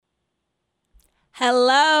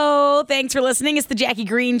Hello. Thanks for listening. It's the Jackie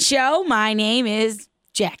Green Show. My name is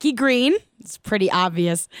Jackie Green. It's pretty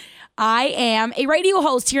obvious. I am a radio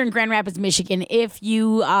host here in Grand Rapids, Michigan. If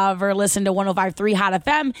you ever listen to 105.3 Hot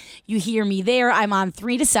FM, you hear me there. I'm on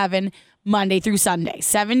 3 to 7, Monday through Sunday.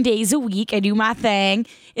 7 days a week. I do my thing.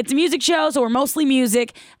 It's a music show, so we're mostly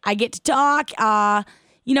music. I get to talk. I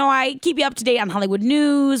keep you up to date on Hollywood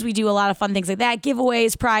news. We do a lot of fun things like that,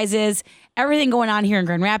 giveaways, prizes, everything going on here in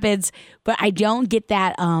Grand Rapids. But I don't get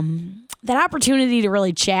that opportunity to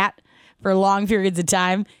really chat for long periods of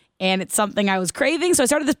time. And it's something I was craving. So I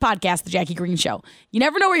started this podcast, The Jackie Green Show. You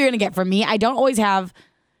never know what you're going to get from me. I don't always have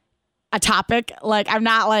a topic. Like, I'm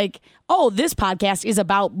not like, oh, this podcast is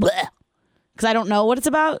about bleh, because I don't know what it's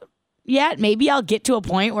about yet. Maybe I'll get to a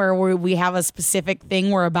point where we have a specific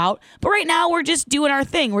thing we're about. But right now, we're just doing our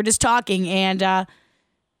thing. We're just talking. And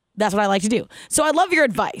that's what I like to do. So I love your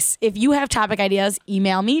advice. If you have topic ideas,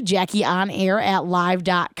 email me,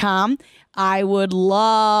 JackieOnAir@live.com. I would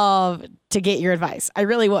love to get your advice. I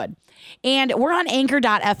really would. And we're on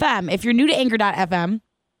Anchor.fm. If you're new to Anchor.fm,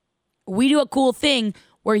 we do a cool thing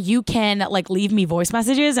where you can leave me voice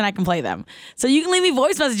messages and I can play them. So you can leave me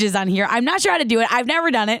voice messages on here. I'm not sure how to do it. I've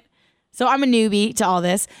never done it. So I'm a newbie to all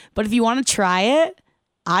this. But if you want to try it,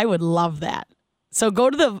 I would love that. So go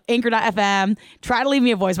to the Anchor.fm, try to leave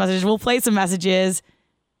me a voice message. We'll play some messages.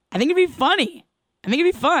 I think it'd be funny. I think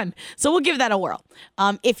it'd be fun. So we'll give that a whirl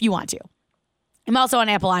if you want to. I'm also on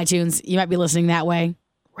Apple iTunes. You might be listening that way.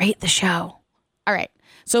 Rate the show. All right.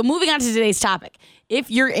 So moving on to today's topic. If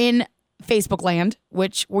you're in Facebook land,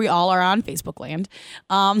 which we all are on Facebook land,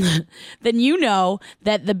 then you know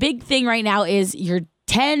that the big thing right now is your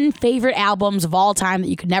 10 favorite albums of all time that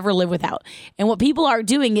you could never live without. And what people are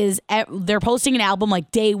doing is they're posting an album like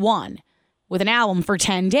day one with an album for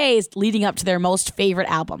 10 days leading up to their most favorite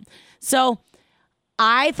album. So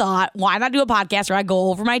I thought, why not do a podcast where I go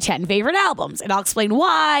over my 10 favorite albums and I'll explain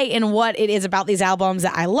why and what it is about these albums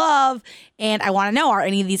that I love. And I want to know, are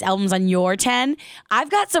any of these albums on your 10? I've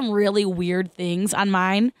got some really weird things on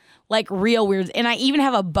mine, like real weird. And I even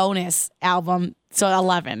have a bonus album, so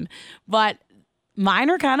 11. But mine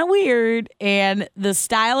are kind of weird and the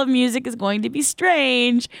style of music is going to be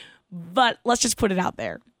strange. But let's just put it out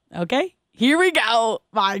there, okay? Here we go.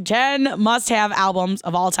 My 10 must-have albums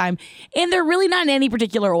of all time. And they're really not in any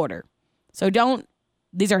particular order. So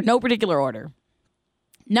these are no particular order.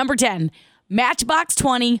 Number 10, Matchbox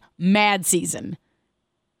 20, Mad Season.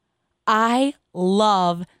 I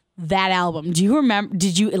love that album.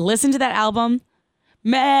 Did you listen to that album?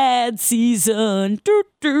 Mad Season. Doo,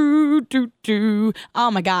 doo, doo, doo. Oh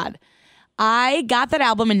my God. I got that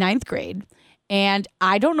album in 9th grade. And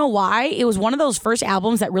I don't know why. It was one of those first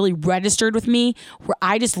albums that really registered with me where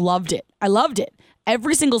I just loved it. I loved it.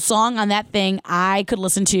 Every single song on that thing I could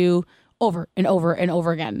listen to over and over and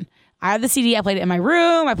over again. I had the CD. I played it in my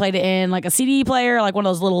room. I played it in a CD player, like one of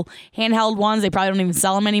those little handheld ones. They probably don't even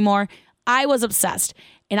sell them anymore. I was obsessed.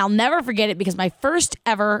 And I'll never forget it because my first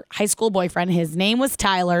ever high school boyfriend, his name was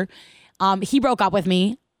Tyler. He broke up with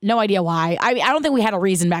me. No idea why. I don't think we had a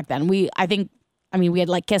reason back then. We had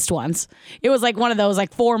kissed once. It was one of those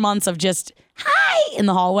 4 months of just hi in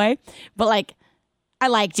the hallway. But I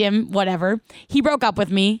liked him, whatever. He broke up with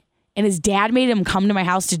me and his dad made him come to my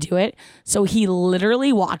house to do it. So he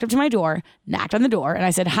literally walked up to my door, knocked on the door, and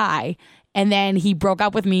I said hi. And then he broke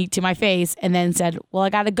up with me to my face and then said, well, I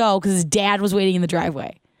got to go because his dad was waiting in the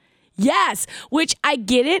driveway. Yes, which I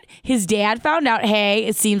get it. His dad found out, hey,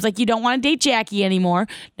 it seems like you don't want to date Jackie anymore.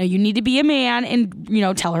 Now you need to be a man and,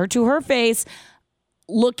 tell her to her face.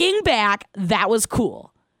 Looking back, that was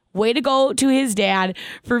cool. Way to go to his dad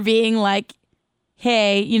for being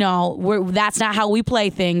hey, that's not how we play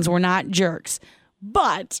things. We're not jerks.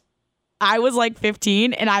 But I was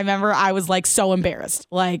 15 and I remember I was so embarrassed.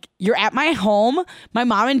 You're at my home. My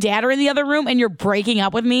mom and dad are in the other room and you're breaking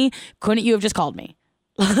up with me. Couldn't you have just called me?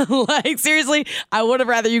 Seriously, I would have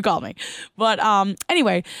rather you call me. But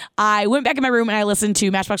anyway, I went back in my room and I listened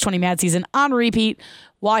to Matchbox 20 Mad Season on repeat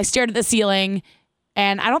while I stared at the ceiling.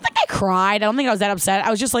 And I don't think I cried. I don't think I was that upset.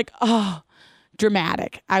 I was just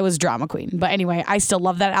dramatic. I was drama queen. But anyway, I still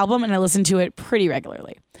love that album and I listen to it pretty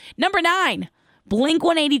regularly. Number 9,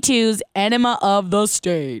 Blink-182's Enema of the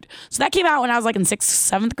State. So that came out when I was in 6th,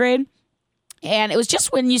 7th grade. And it was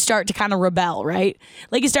just when you start to kind of rebel, right?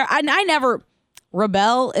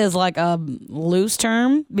 Rebel is a loose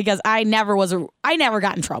term because I never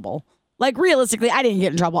got in trouble. Realistically, I didn't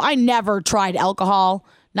get in trouble. I never tried alcohol.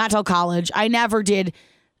 Not till college. I never had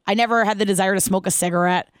the desire to smoke a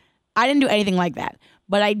cigarette. I didn't do anything like that.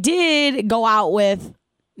 But I did go out with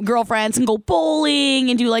girlfriends and go bowling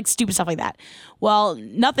and do like stupid stuff like that. Well,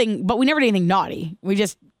 nothing, but we never did anything naughty. We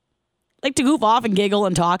just like to goof off and giggle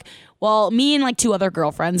and talk. Well, me and like 2 other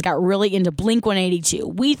girlfriends got really into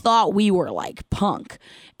Blink-182. We thought we were like punk,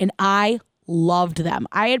 and I loved them.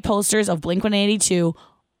 I had posters of Blink-182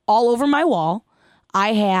 all over my wall.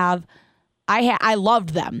 I loved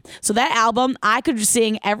them. So that album, I could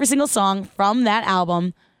sing every single song from that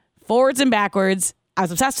album forwards and backwards. I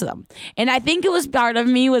was obsessed with them. And I think it was part of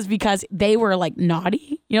me was because they were like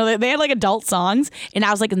naughty. You know, they had like adult songs, and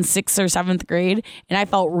I was like in 6th or 7th grade, and I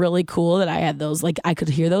felt really cool that I had those, like I could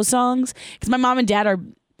hear those songs, because my mom and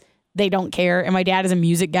dad they don't care, and my dad is a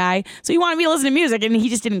music guy, so he wanted me to listen to music, and he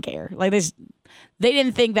just didn't care. Like they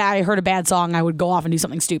didn't think that I heard a bad song, I would go off and do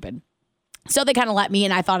something stupid. So they kind of let me,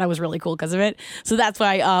 and I thought I was really cool because of it. So that's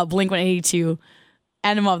why Blink-182,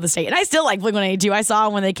 Enema of the State. And I still like Blink-182. I saw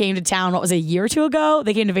them when they came to town, what was it, a year or 2 ago?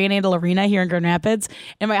 They came to Van Andel Arena here in Grand Rapids.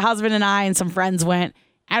 And my husband and I and some friends went.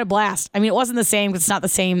 I had a blast. I mean, it wasn't the same because it's not the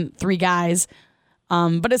same 3 guys.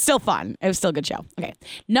 But it's still fun. It was still a good show. Okay.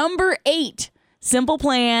 Number 8, Simple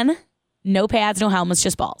Plan. No pads, no helmets,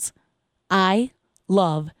 just balls. I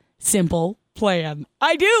love Simple Plan.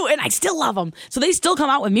 I do, and I still love them. So they still come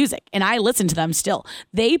out with music, and I listen to them still.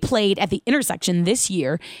 They played at the Intersection this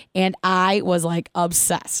year, and I was like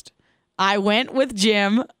obsessed. I went with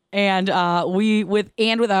Jim and with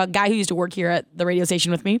a guy who used to work here at the radio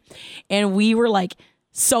station with me, and we were like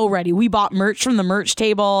so ready. We bought merch from the merch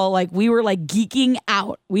table. Like we were like geeking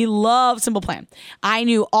out. We love Simple Plan. I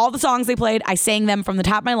knew all the songs they played. I sang them from the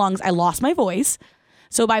top of my lungs. I lost my voice.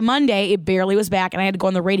 So by Monday, it barely was back, and I had to go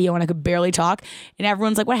on the radio, and I could barely talk. And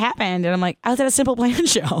everyone's like, what happened? And I'm like, I was at a Simple Plan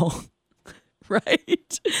show.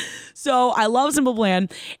 Right? So I love Simple Plan.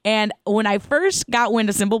 And when I first got wind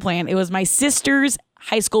of Simple Plan, it was my sister's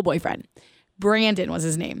high school boyfriend. Brandon was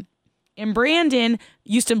his name. And Brandon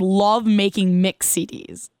used to love making mix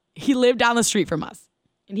CDs. He lived down the street from us,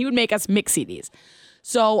 and he would make us mix CDs.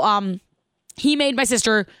 So, he made my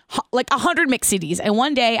sister like 100 mix CDs. And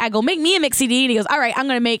one day I go, make me a mix CD. And he goes, all right, I'm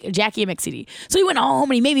going to make Jackie a mix CD. So he went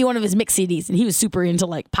home and he made me one of his mix CDs. And he was super into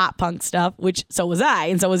like pop punk stuff, which so was I.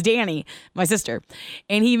 And so was Danny, my sister.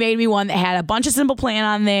 And he made me one that had a bunch of Simple Plan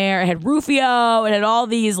on there. It had Rufio. It had all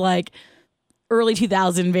these like early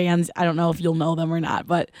 2000 bands. I don't know if you'll know them or not,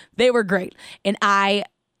 but they were great. And I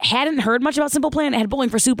hadn't heard much about Simple Plan. I had Bowling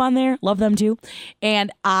for Soup on there. Love them too.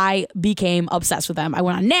 And I became obsessed with them. I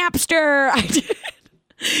went on Napster. I did.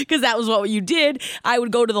 Because that was what you did. I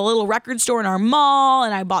would go to the little record store in our mall,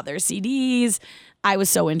 and I bought their CDs. I was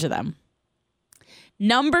so into them.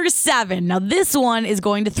 Number 7. Now this one is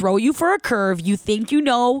going to throw you for a curve. You think you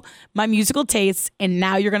know my musical tastes, and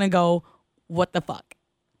now you're going to go, what the fuck?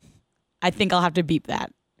 I think I'll have to beep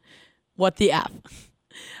that. What the F?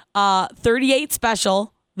 38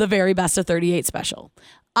 Special. The very best of 38 Special.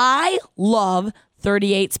 I love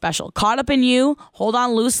 38 Special. Caught Up in You, Hold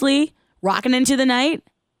On Loosely, Rockin' Into the Night.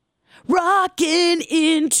 Rockin'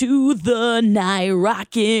 into the night,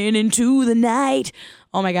 rockin' into the night.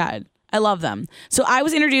 Oh my God, I love them. So I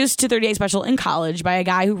was introduced to 38 Special in college by a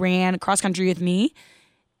guy who ran cross country with me.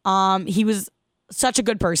 He was such a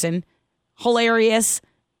good person, hilarious,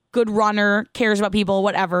 good runner, cares about people,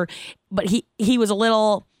 whatever. But he was a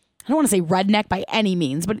little, I don't want to say redneck by any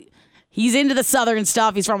means, but he's into the Southern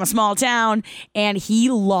stuff. He's from a small town, and he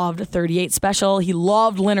loved 38 Special. He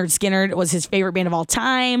loved Lynyrd Skynyrd. It was his favorite band of all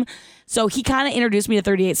time. So he kind of introduced me to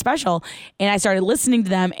 38 Special, and I started listening to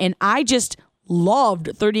them, and I just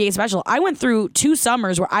loved 38 Special. I went through 2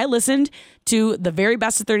 summers where I listened to the very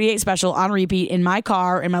best of 38 Special on repeat in my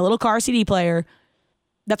car, in my little car CD player.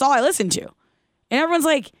 That's all I listened to. And everyone's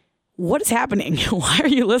like, what is happening? Why are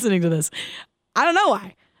you listening to this? I don't know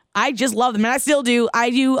why. I just love them, and I still do. I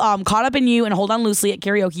do Caught Up in You and Hold On Loosely at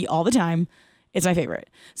karaoke all the time. It's my favorite.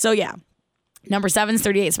 So yeah, number 7 is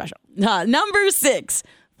 38 Special. Number 6,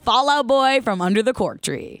 Fall Out Boy from Under the Cork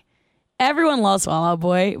Tree. Everyone loves Fall Out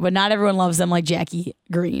Boy, but not everyone loves them like Jackie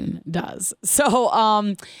Green does. So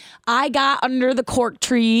I got Under the Cork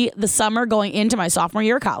Tree the summer going into my sophomore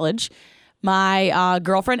year of college. My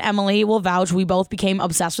girlfriend Emily will vouch. We both became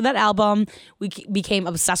obsessed with that album. We became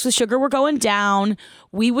obsessed with Sugar We're Going Down.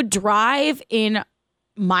 We would drive in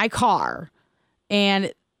my car.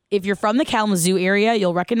 And if you're from the Kalamazoo area,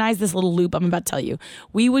 you'll recognize this little loop I'm about to tell you.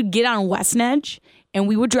 We would get on West Nedge, and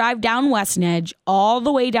we would drive down West Nedge, all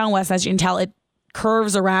the way down West Nedge until it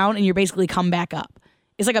curves around and you're basically come back up.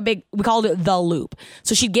 It's like we called it The Loop.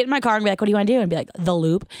 So she'd get in my car and be like, what do you want to do? And I'd be like, The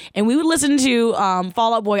Loop. And we would listen to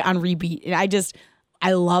Fall Out Boy on repeat. And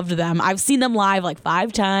I loved them. I've seen them live like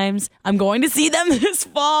 5 times. I'm going to see them this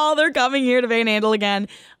fall. They're coming here to Van Andel again.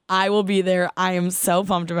 I will be there. I am so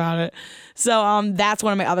pumped about it. So that's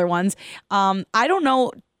one of my other ones. I don't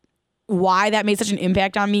know why that made such an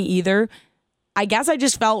impact on me either. I guess I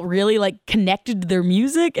just felt really like connected to their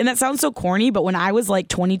music. And that sounds so corny, but when I was like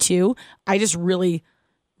 22, I just really,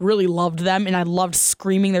 really loved them. And I loved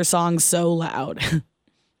screaming their songs so loud.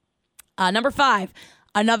 Number 5,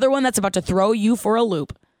 another one that's about to throw you for a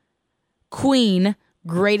loop. Queen,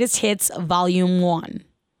 Greatest Hits Volume 1.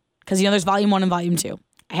 Because, there's Volume 1 and Volume 2.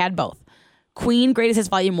 I had both. Queen, Greatest Hits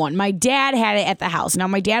Volume 1. My dad had it at the house. Now,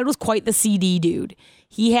 my dad was quite the CD dude.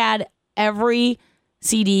 He had every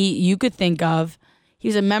CD you could think of. He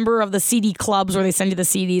was a member of the CD clubs where they send you the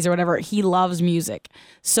CDs or whatever. He loves music.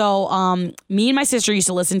 So me and my sister used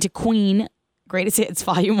to listen to Queen, Greatest Hits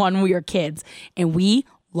Volume 1 when we were kids. And we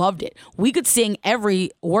loved it. We could sing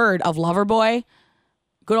every word of Loverboy.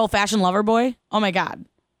 Good old-fashioned Loverboy. Oh, my God.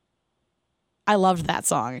 I loved that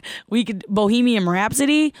song. We could Bohemian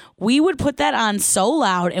Rhapsody. We would put that on so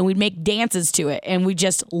loud and we'd make dances to it. And we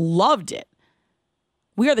just loved it.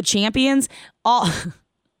 We Are the Champions.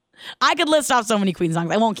 I could list off so many Queen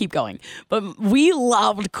songs. I won't keep going. But we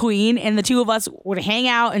loved Queen, and the two of us would hang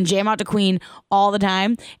out and jam out to Queen all the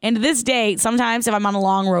time. And to this day, sometimes if I'm on a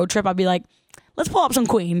long road trip, I'll be like, let's pull up some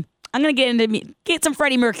Queen. I'm going to get some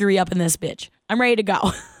Freddie Mercury up in this bitch. I'm ready to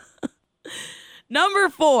go. Number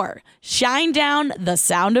 4, Shinedown, The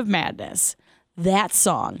Sound of Madness. That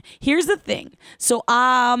song. Here's the thing. So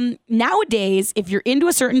nowadays, if you're into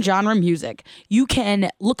a certain genre of music, you can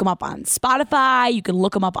look them up on Spotify. You can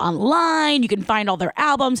look them up online. You can find all their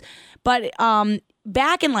albums. But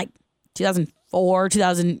back in like 2004,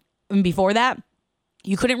 2000, and before that,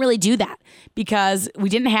 you couldn't really do that because we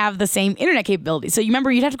didn't have the same internet capability. So you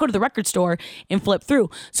remember you'd have to go to the record store and flip through.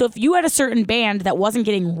 So if you had a certain band that wasn't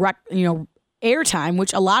getting airtime,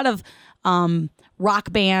 which a lot of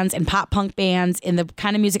rock bands and pop punk bands and the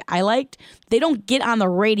kind of music I liked, they don't get on the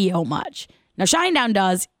radio much. Now Shinedown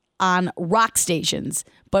does on rock stations,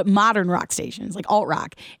 but modern rock stations like alt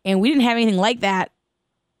rock. And we didn't have anything like that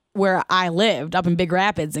where I lived up in Big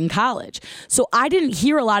Rapids in college. So I didn't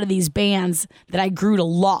hear a lot of these bands that I grew to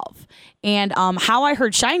love. And how I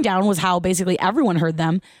heard Shinedown was how basically everyone heard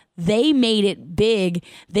them. They made it big.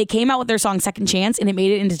 They came out with their song Second Chance and it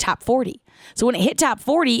made it into top 40. So when it hit top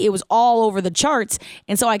 40, it was all over the charts.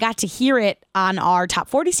 And so I got to hear it on our top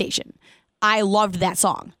 40 station. I loved that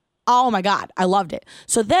song. Oh my God, I loved it.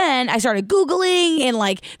 So then I started Googling and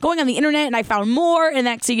like going on the internet and I found more. And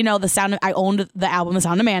next thing you know, I owned the album, The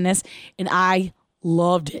Sound of Madness, and I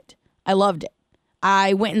loved it. I loved it.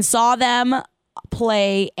 I went and saw them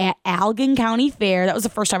play at Allegan County Fair. That was the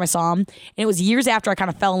first time I saw them. And it was years after I kind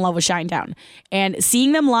of fell in love with Shinedown. And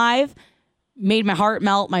seeing them live made my heart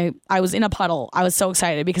melt. I was in a puddle. I was so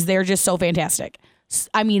excited because they're just so fantastic.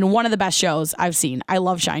 I mean, one of the best shows I've seen. I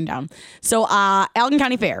love Shinedown. So Allegan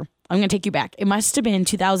County Fair. I'm going to take you back. It must have been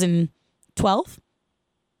 2012.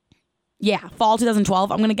 Yeah, fall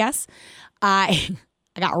 2012, I'm going to guess. I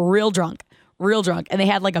got real drunk. And they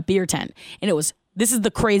had like a beer tent. And this is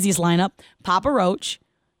the craziest lineup. Papa Roach,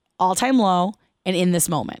 All Time Low, and In This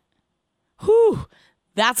Moment. Whew,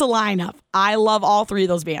 that's a lineup. I love all three of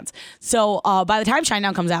those bands. So by the time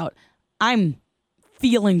Shinedown comes out, I'm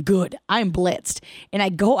feeling good. I'm blitzed. And I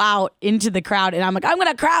go out into the crowd and I'm like, I'm going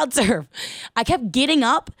to crowd surf. I kept getting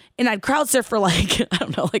up and I'd crowd surf for like, I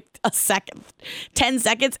don't know, like a second, 10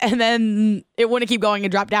 seconds. And then it wouldn't keep going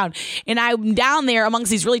and drop down. And I'm down there amongst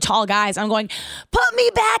these really tall guys. I'm going, put me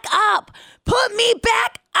back up. Put me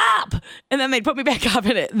back up. And then they'd put me back up.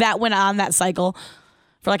 And that went on that cycle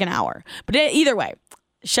for like an hour. But either way,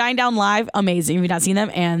 Shinedown live, amazing. If you've not seen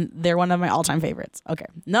them, and they're one of my all-time favorites. Okay.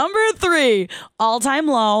 Number 3, All Time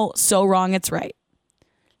Low, So Wrong It's Right.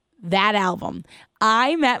 That album.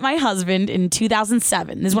 I met my husband in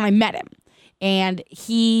 2007. This is when I met him. And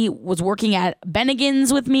he was working at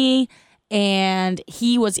Bennigan's with me, and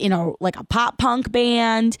he was in a pop punk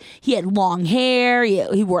band. He had long hair.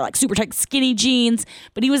 He wore like super tight skinny jeans,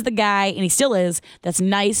 but he was the guy, and he still is, that's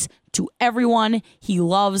nice to everyone. He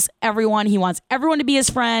loves everyone. He wants everyone to be his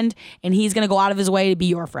friend, and he's going to go out of his way to be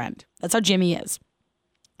your friend. That's how Jimmy is.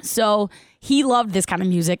 So he loved this kind of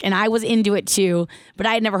music, and I was into it too, but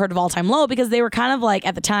I had never heard of All Time Low because they were kind of like,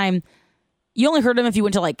 at the time, you only heard them if you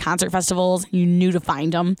went to like concert festivals, you knew to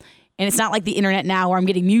find them. And it's not like the internet now where I'm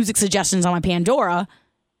getting music suggestions on my Pandora.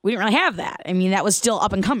 We didn't really have that. I mean, that was still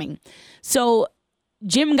up and coming. So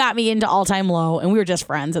Jim got me into All Time Low, and we were just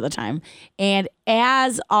friends at the time. And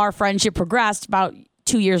as our friendship progressed, about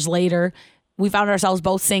 2 years later, we found ourselves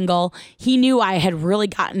both single. He knew I had really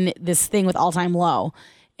gotten this thing with All Time Low.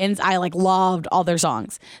 And I like loved all their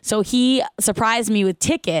songs. So he surprised me with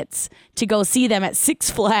tickets to go see them at Six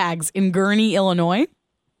Flags in Gurnee, Illinois.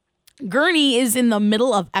 Gurnee is in the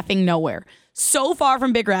middle of effing nowhere. So far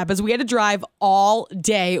from Big Rapids. We had to drive all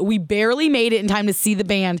day. We barely made it in time to see the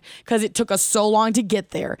band because it took us so long to get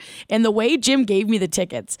there. And the way Jim gave me the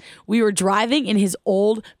tickets, we were driving in his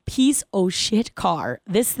old piece of shit car.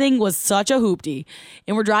 This thing was such a hoopty.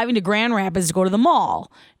 And we're driving to Grand Rapids to go to the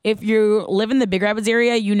mall. If you live in the Big Rapids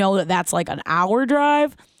area, you know that that's like an hour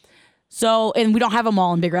drive. So, and we don't have a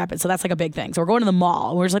mall in Big Rapids, so that's like a big thing. So we're going to the mall.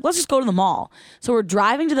 And we're just like, let's just go to the mall. So we're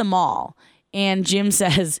driving to the mall, and Jim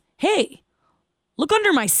says, hey, look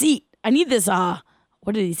under my seat. I need this, what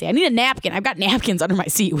did he say? I need a napkin. I've got napkins under my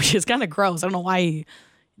seat, which is kind of gross. I don't know why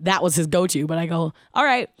that was his go-to, but I go, all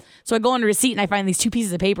right. So I go under his seat, and I find these 2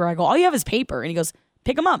 pieces of paper. I go, all you have is paper. And he goes,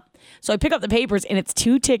 pick them up. So I pick up the papers, and it's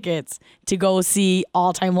 2 tickets to go see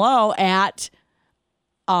All Time Low at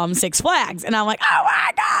Six Flags. And I'm like, oh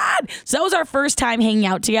my God. So that was our first time hanging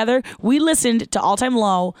out together. We listened to All Time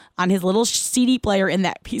Low on his little CD player in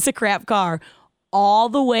that piece of crap car all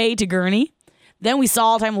the way to Gurnee. Then we saw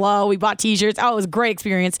All Time Low. We bought t-shirts. Oh, it was a great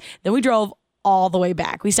experience. Then we drove all the way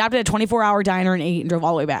back. We stopped at a 24-hour diner and ate and drove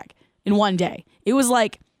all the way back in one day. It was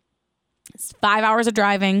like 5 hours of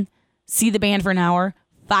driving, see the band for an hour,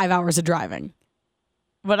 5 hours of driving.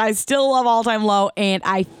 But I still love All Time Low, and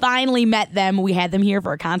I finally met them. We had them here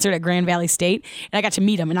for a concert at Grand Valley State, and I got to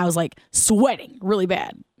meet them, and I was like sweating really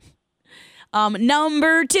bad.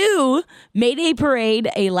 Number 2, Mayday Parade,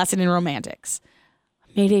 A Lesson in Romantics.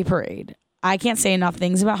 Mayday Parade. I can't say enough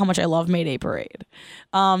things about how much I love Mayday Parade.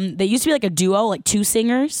 They used to be like a duo, like 2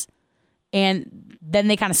 singers, and then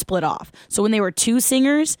they kind of split off. So when they were 2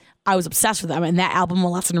 singers, I was obsessed with them, and that album, A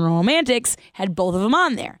Lesson in Romantics, had both of them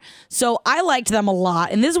on there. So I liked them a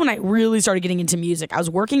lot, and this is when I really started getting into music. I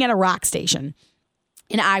was working at a rock station,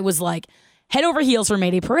 and I was like head over heels for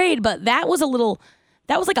Mayday Parade, but that was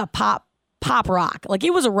like a pop rock. Like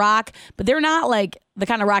it was a rock, but they're not like the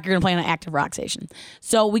kind of rock you're gonna play on an active rock station.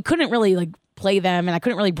 So we couldn't really like play them, and I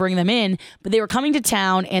couldn't really bring them in, but they were coming to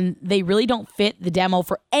town, and they really don't fit the demo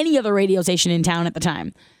for any other radio station in town at the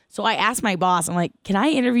time. So I asked my boss, I'm like, can I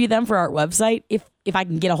interview them for our website if I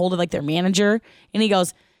can get a hold of like their manager? And he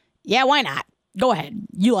goes, yeah, why not? Go ahead.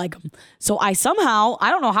 You like them. So I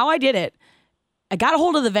don't know how I did it. I got a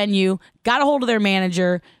hold of the venue, got a hold of their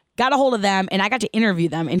manager, got a hold of them, and I got to interview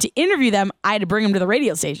them. And to interview them, I had to bring them to the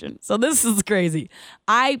radio station. So this is crazy.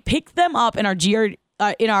 I picked them up in our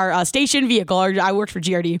station vehicle, or I worked for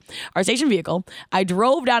GRD, our station vehicle. I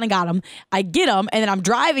drove down and got them. I get them, and then I'm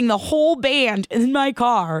driving the whole band in my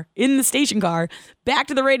car, in the station car, back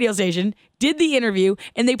to the radio station, did the interview,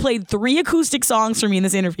 and they played 3 acoustic songs for me in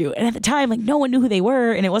this interview. And at the time, like, no one knew who they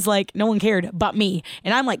were, and it was like, no one cared but me.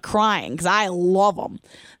 And I'm like crying because I love them.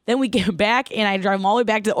 Then we get back, and I drive them all the way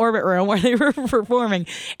back to the Orbit Room where they were performing,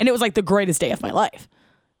 and it was like the greatest day of my life.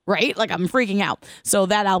 Right? Like I'm freaking out. So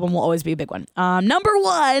that album will always be a big one. Number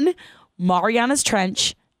 1, Mariana's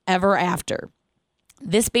Trench, Ever After.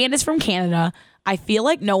 This band is from Canada. I feel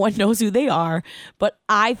like no one knows who they are, but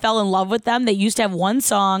I fell in love with them. They used to have one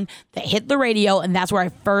song that hit the radio, and that's where I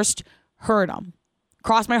first heard them.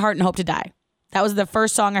 Cross My Heart and Hope to Die. That was the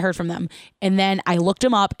first song I heard from them. And then I looked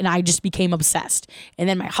them up, and I just became obsessed. And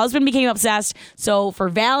then my husband became obsessed. So for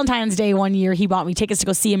Valentine's Day one year, he bought me tickets to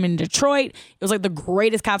go see him in Detroit. It was like the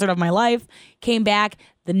greatest concert of my life. Came back.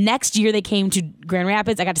 The next year they came to Grand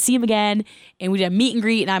Rapids. I got to see him again, and we did a meet and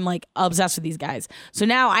greet, and I'm like obsessed with these guys. So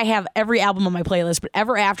now I have every album on my playlist, but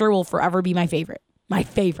Ever After will forever be my favorite. My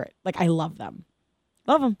favorite. Like I love them.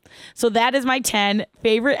 Love them. So that is my 10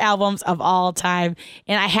 favorite albums of all time.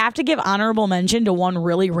 And I have to give honorable mention to one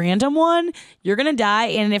really random one. You're going to die.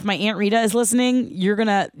 And if my Aunt Rita is listening, you're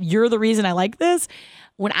the reason I like this.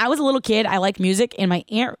 When I was a little kid, I liked music, and my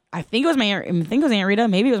aunt, I think it was Aunt Rita,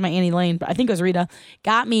 maybe it was my Auntie Lane, but I think it was Rita,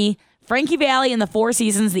 got me Frankie Valli and the Four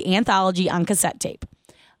Seasons, the anthology on cassette tape.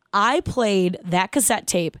 I played that cassette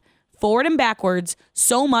tape forward and backwards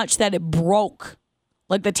so much that it broke.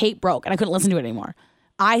 Like the tape broke, and I couldn't listen to it anymore.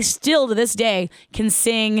 I still, to this day, can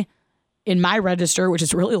sing in my register, which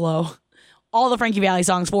is really low, all the Frankie Valli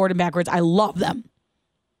songs forward and backwards. I love them.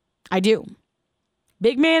 I do.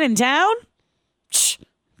 Big Man in Town?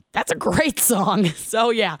 That's a great song. So,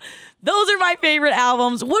 yeah, those are my favorite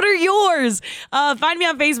albums. What are yours? Find me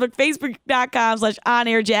on Facebook,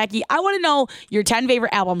 facebook.com/onairjackie. I want to know your 10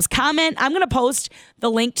 favorite albums. Comment. I'm going to post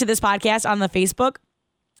the link to this podcast on the Facebook.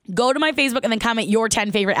 Go to my Facebook and then comment your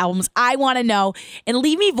 10 favorite albums. I want to know. And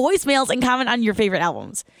leave me voicemails and comment on your favorite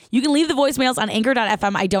albums. You can leave the voicemails on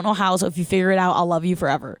anchor.fm. I don't know how, so if you figure it out, I'll love you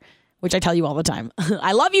forever, which I tell you all the time.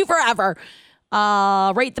 I love you forever.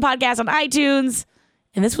 Rate the podcast on iTunes.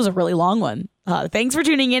 And this was a really long one. Thanks for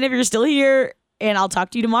tuning in if you're still here. And I'll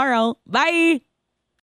talk to you tomorrow. Bye.